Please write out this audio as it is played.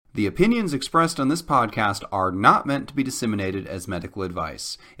The opinions expressed on this podcast are not meant to be disseminated as medical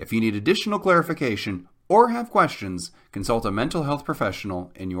advice. If you need additional clarification or have questions, consult a mental health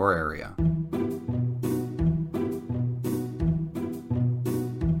professional in your area.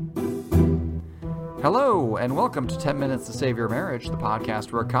 Hello, and welcome to 10 Minutes to Save Your Marriage, the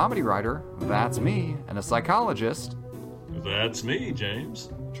podcast where a comedy writer, that's me, and a psychologist, that's me,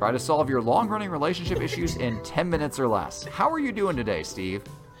 James, try to solve your long-running relationship issues in 10 minutes or less. How are you doing today, Steve?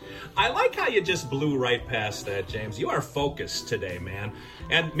 I like how you just blew right past that, James. You are focused today, man.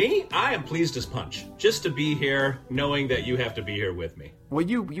 And me, I am pleased as punch, just to be here, knowing that you have to be here with me. Well,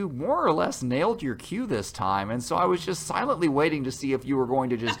 you more or less nailed your cue this time, and so I was just silently waiting to see if you were going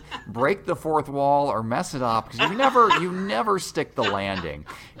to just break the fourth wall or mess it up, because you never stick the landing,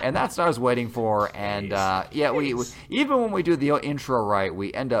 and that's what I was waiting for. And we even when we do the intro right,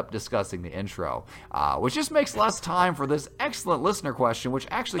 we end up discussing the intro, which just makes less time for this excellent listener question, which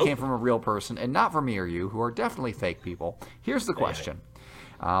actually came from a real person and not from me or you, who are definitely fake people. Here's the question.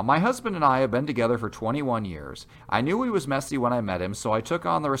 My husband and I have been together for 21 years. I knew he was messy when I met him, so I took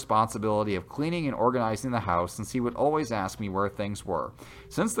on the responsibility of cleaning and organizing the house since he would always ask me where things were.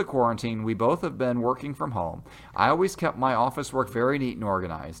 Since the quarantine, we both have been working from home. I always kept my office work very neat and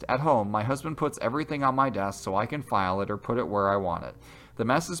organized. At home, my husband puts everything on my desk so I can file it or put it where I want it. The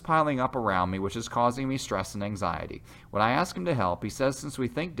mess is piling up around me, which is causing me stress and anxiety. When I ask him to help, he says since we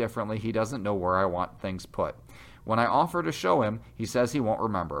think differently, he doesn't know where I want things put. When I offer to show him, he says he won't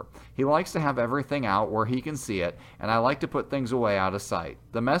remember. He likes to have everything out where he can see it, and I like to put things away out of sight.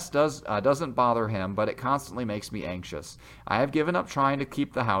 The mess doesn't bother him, but it constantly makes me anxious. I have given up trying to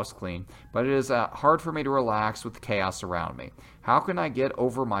keep the house clean, but it is hard for me to relax with the chaos around me. How can I get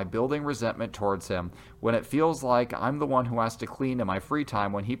over my building resentment towards him when it feels like I'm the one who has to clean in my free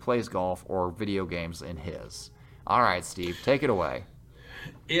time when he plays golf or video games in his? All right, Steve, take it away.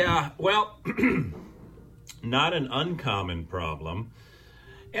 Yeah, well... Not an uncommon problem.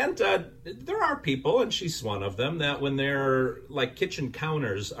 And there are people, and she's one of them, that when their kitchen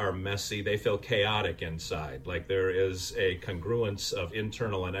counters are messy, they feel chaotic inside. Like there is a congruence of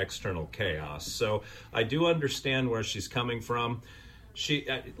internal and external chaos. So I do understand where she's coming from. She's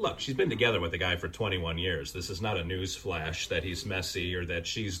been together with the guy for 21 years. This is not a news flash that he's messy or that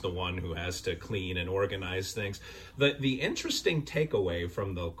she's the one who has to clean and organize things. The interesting takeaway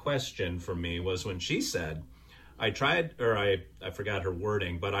from the question for me was when she said, I forgot her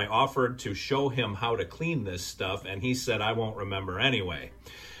wording, but I offered to show him how to clean this stuff, and he said, I won't remember anyway.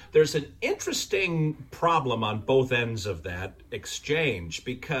 There's an interesting problem on both ends of that exchange,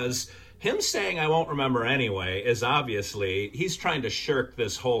 because him saying I won't remember anyway is obviously, he's trying to shirk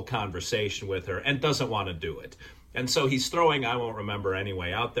this whole conversation with her and doesn't want to do it. And so he's throwing I won't remember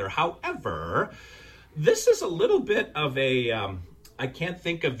anyway out there. However, this is a little bit of a... I can't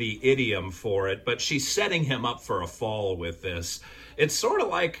think of the idiom for it, but she's setting him up for a fall with this. It's sort of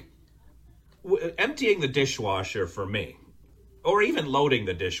like emptying the dishwasher for me, or even loading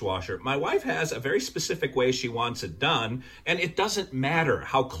the dishwasher. My wife has a very specific way she wants it done, and it doesn't matter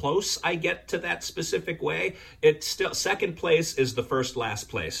how close I get to that specific way. It's still second place is the first last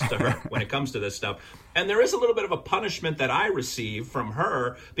place to her when it comes to this stuff. And there is a little bit of a punishment that I receive from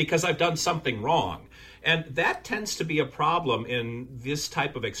her because I've done something wrong. And that tends to be a problem in this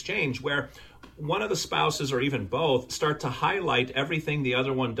type of exchange where one of the spouses or even both start to highlight everything the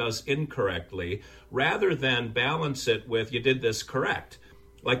other one does incorrectly rather than balance it with you did this correct.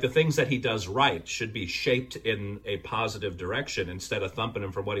 Like the things that he does right should be shaped in a positive direction instead of thumping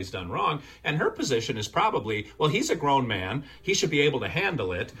him for what he's done wrong. And her position is probably, well, he's a grown man. He should be able to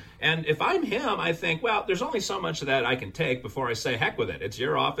handle it. And if I'm him, I think, well, there's only so much of that I can take before I say, heck with it. It's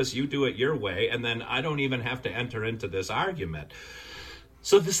your office. You do it your way. And then I don't even have to enter into this argument.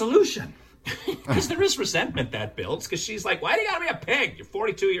 So the solution, because there is resentment that builds, because she's like, why do you got to be a pig? You're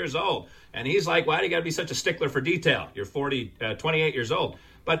 42 years old. And he's like, why do you got to be such a stickler for detail? You're 28 years old.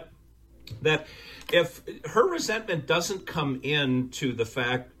 But that if her resentment doesn't come into the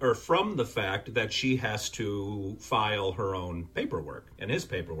fact or from the fact that she has to file her own paperwork and his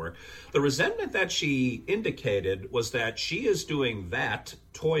paperwork, the resentment that she indicated was that she is doing that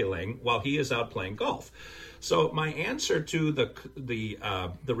toiling while he is out playing golf. So my answer to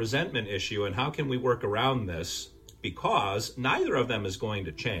the resentment issue and how can we work around this, because neither of them is going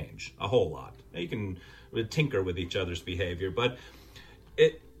to change a whole lot. You can tinker with each other's behavior, but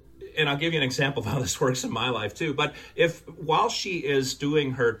and I'll give you an example of how this works in my life too, but if while she is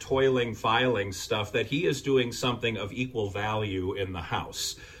doing her toiling, filing stuff, that he is doing something of equal value in the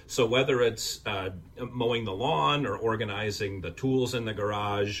house. So whether it's mowing the lawn or organizing the tools in the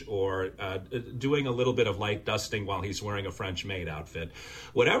garage or doing a little bit of light dusting while he's wearing a French maid outfit,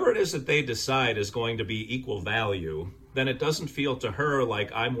 whatever it is that they decide is going to be equal value, then it doesn't feel to her like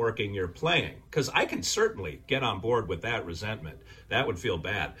I'm working, you're playing. Because I can certainly get on board with that resentment. That would feel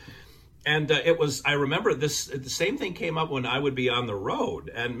bad. And I remember the same thing came up when I would be on the road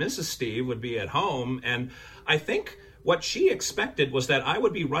and Mrs. Steve would be at home. And I think what she expected was that I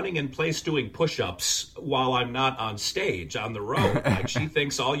would be running in place doing push-ups while I'm not on stage on the road. Like she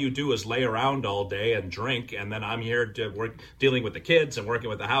thinks all you do is lay around all day and drink, and then I'm here to dealing with the kids and working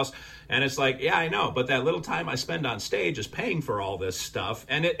with the house. And it's like, yeah, I know, but that little time I spend on stage is paying for all this stuff.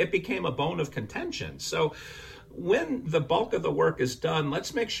 And it became a bone of contention. So when the bulk of the work is done,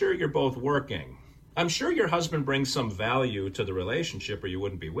 let's make sure you're both working. I'm sure your husband brings some value to the relationship or you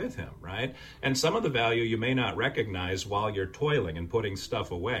wouldn't be with him, right? And some of the value you may not recognize while you're toiling and putting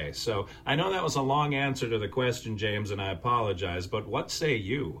stuff away. So I know that was a long answer to the question, James, and I apologize, but what say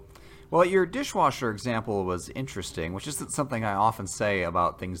you? Well, your dishwasher example was interesting, which isn't something I often say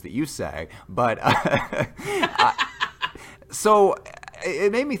about things that you say, but so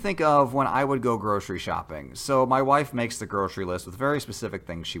it made me think of when I would go grocery shopping. So my wife makes the grocery list with very specific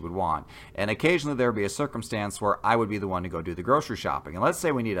things she would want. And occasionally there would be a circumstance where I would be the one to go do the grocery shopping. And let's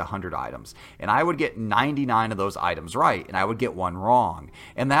say we need 100 items. And I would get 99 of those items right. And I would get one wrong.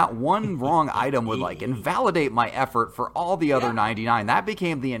 And that one wrong item would invalidate my effort for all the other 99. That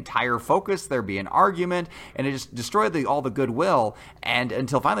became the entire focus. There'd be an argument. And it just destroyed all the goodwill. And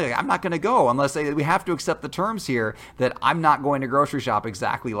until finally, I'm not going to go unless we have to accept the terms here that I'm not going to grocery shop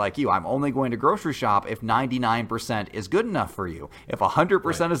exactly like you. I'm only going to grocery shop if 99% is good enough for you. If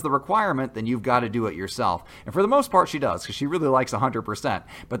 100% is the requirement, then you've got to do it yourself. And for the most part, she does, because she really likes 100%.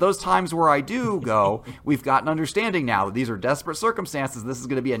 But those times where I do go, we've got an understanding now that these are desperate circumstances. This is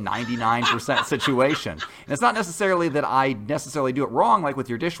going to be a 99% situation. And it's not necessarily that I necessarily do it wrong, like with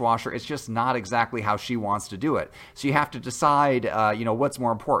your dishwasher. It's just not exactly how she wants to do it. So you have to decide, what's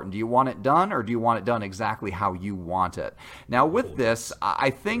more important. Do you want it done, or do you want it done exactly how you want it? Now, with this, I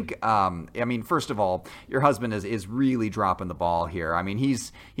think, first of all, your husband is really dropping the ball here. I mean,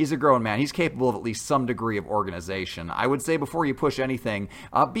 he's a grown man. He's capable of at least some degree of organization. I would say before you push anything,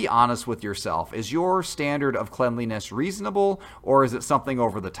 be honest with yourself. Is your standard of cleanliness reasonable, or is it something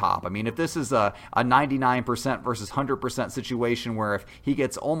over the top? I mean, if this is a 99% versus 100% situation where if he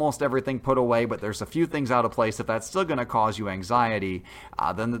gets almost everything put away, but there's a few things out of place, if that's still going to cause you anxiety,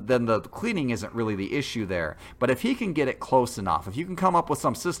 then the cleaning isn't really the issue there. But if he can get it close enough, if you can come up with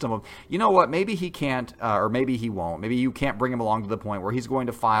some system of, you know what, maybe he can't, or maybe he won't. Maybe you can't bring him along to the point where he's going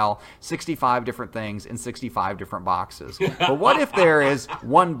to file 65 different things in 65 different boxes. But what if there is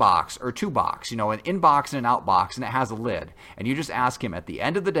one box or two box, an in box and an out box, and it has a lid, and you just ask him at the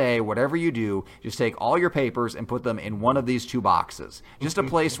end of the day, whatever you do, just take all your papers and put them in one of these two boxes, just a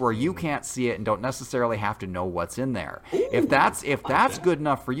place where you can't see it and don't necessarily have to know what's in there. If that's good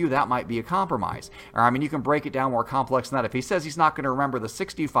enough for you, that might be a compromise. Or you can break it down more complex than that. If he says he's not going to remember the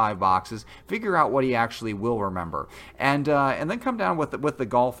 65 boxes, figure out what he actually will remember, and then come down with the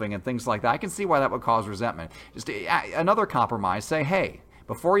golfing and things like that. I can see why that would cause resentment. Just another compromise. Say, hey,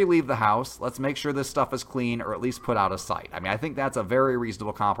 before you leave the house, let's make sure this stuff is clean, or at least put out of sight. I think that's a very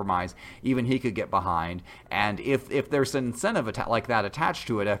reasonable compromise. Even he could get behind. And if there's an incentive like that attached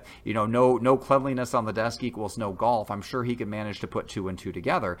to it, no cleanliness on the desk equals no golf, I'm sure he could manage to put two and two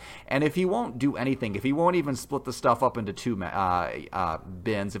together. And if he won't do anything, if he won't even split the stuff up into two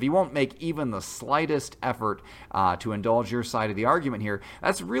bins, if he won't make even the slightest effort to indulge your side of the argument here,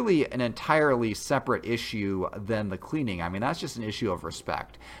 that's really an entirely separate issue than the cleaning. That's just an issue of respect.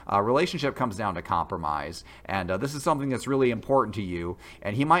 Relationship comes down to compromise, and this is something that's really important to you,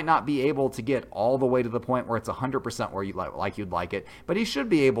 and he might not be able to get all the way to the point where it's 100% where you'd like it, but he should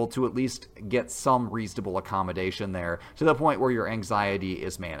be able to at least get some reasonable accommodation there to the point where your anxiety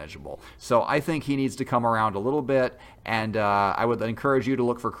is manageable. So I think he needs to come around a little bit, and I would encourage you to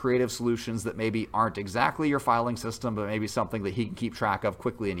look for creative solutions that maybe aren't exactly your filing system, but maybe something that he can keep track of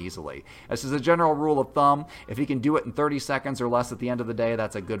quickly and easily. This is a general rule of thumb. If he can do it in 30 seconds or less at the end of the day,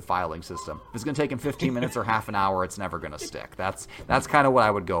 that's a good filing system. If it's going to take him 15 minutes or half an hour, it's never going to stick. That's kind of what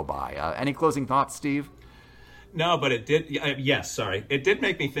I would go by. Any closing thoughts, Steve? No, but it did. It did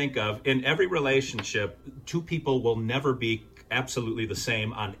make me think of, in every relationship, two people will never be absolutely the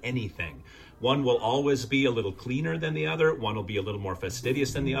same on anything. One will always be a little cleaner than the other. One will be a little more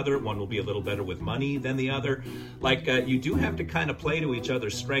fastidious than the other. One will be a little better with money than the other. Like, you do have to kind of play to each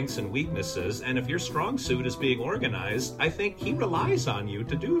other's strengths and weaknesses. And if your strong suit is being organized, I think he relies on you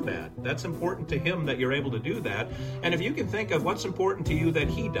to do that. That's important to him that you're able to do that. And if you can think of what's important to you that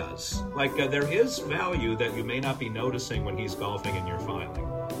he does, like there is value that you may not be noticing when he's golfing and you're filing.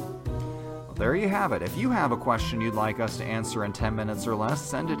 There you have it. If you have a question you'd like us to answer in 10 minutes or less,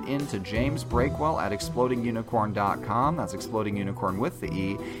 send it in to James Breakwell at explodingunicorn.com. That's exploding unicorn with the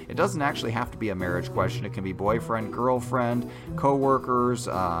E. It doesn't actually have to be a marriage question. It can be boyfriend, girlfriend, co-workers,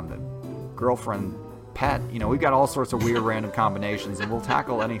 girlfriend, pet. We've got all sorts of weird random combinations, and we'll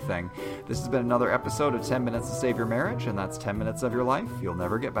tackle anything. This has been another episode of 10 Minutes to Save Your Marriage, and that's 10 minutes of your life you'll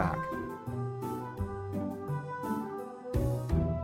never get back.